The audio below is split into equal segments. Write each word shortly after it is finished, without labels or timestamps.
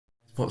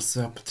What's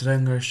up? Today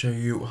I'm going to show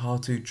you how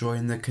to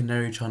join the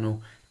Canary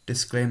channel.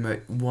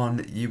 Disclaimer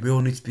 1, you will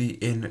need to be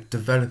in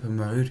developer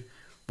mode,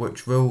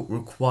 which will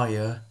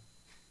require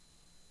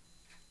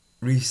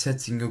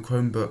resetting your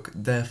Chromebook,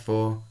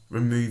 therefore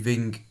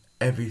removing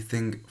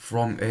everything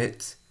from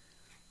it,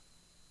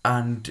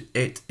 and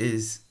it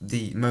is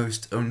the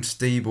most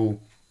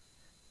unstable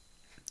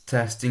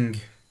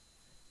testing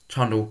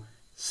channel.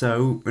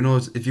 So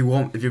if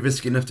you're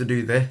risky enough to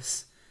do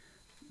this,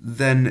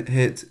 then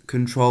hit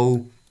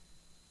Control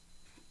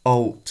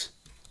Alt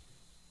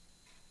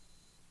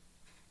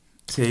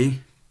T.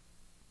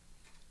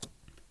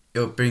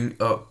 It'll bring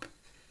up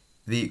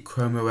the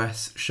Chrome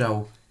OS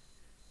shell.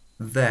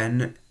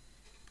 Then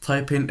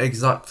type in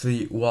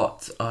exactly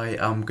what I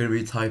am going to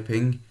be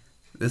typing.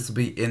 This will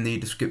be in the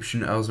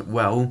description as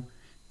well.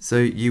 So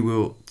you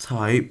will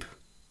type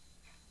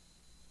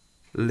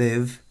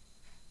live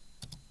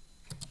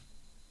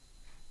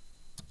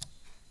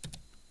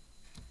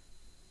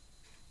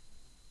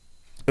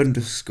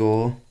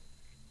underscore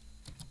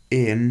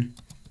in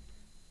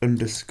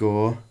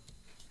underscore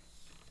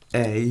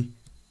a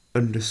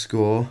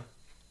underscore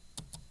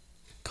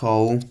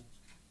col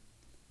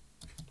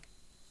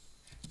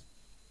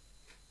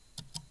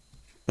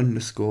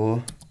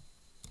underscore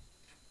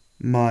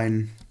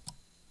mine.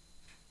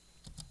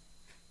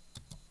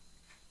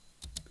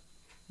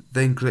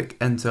 Then click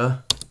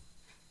enter.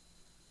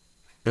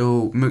 It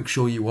will make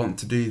sure you want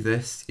to do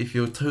this. If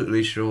you're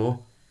totally sure,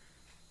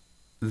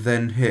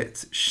 then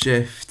hit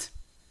Shift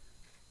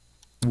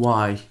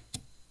Y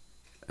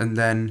and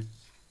then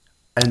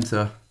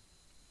enter,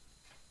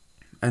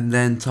 and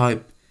then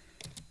type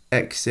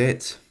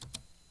exit.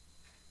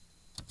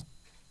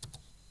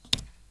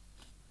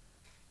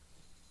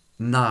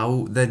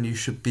 Now then you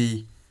should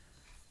be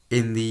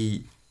in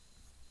the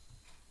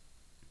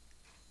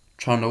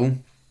channel.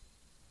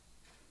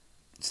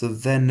 So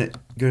then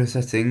go to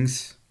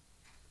settings,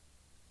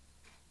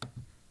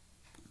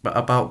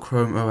 about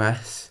Chrome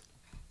OS,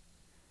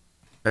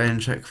 and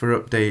check for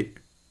update.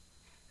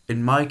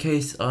 In my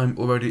case, I'm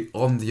already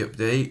on the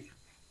update,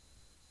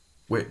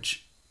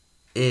 which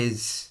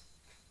is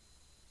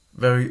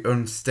very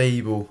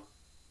unstable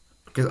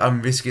because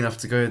I'm risky enough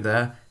to go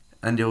there,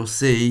 and you'll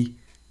see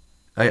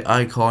an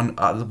icon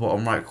at the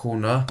bottom right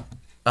corner,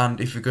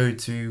 and if you go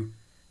to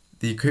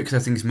the quick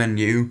settings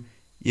menu,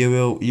 you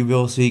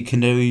will see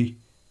Canary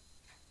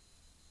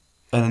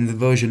and then the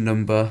version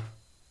number.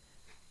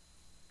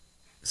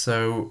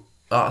 So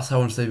that's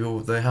how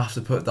unstable they have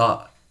to put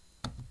that.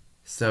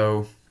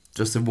 So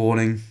just a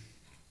warning.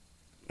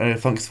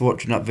 Thanks for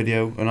watching that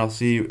video, and I'll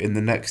see you in the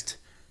next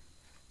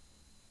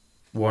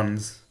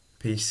ones.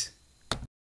 Peace.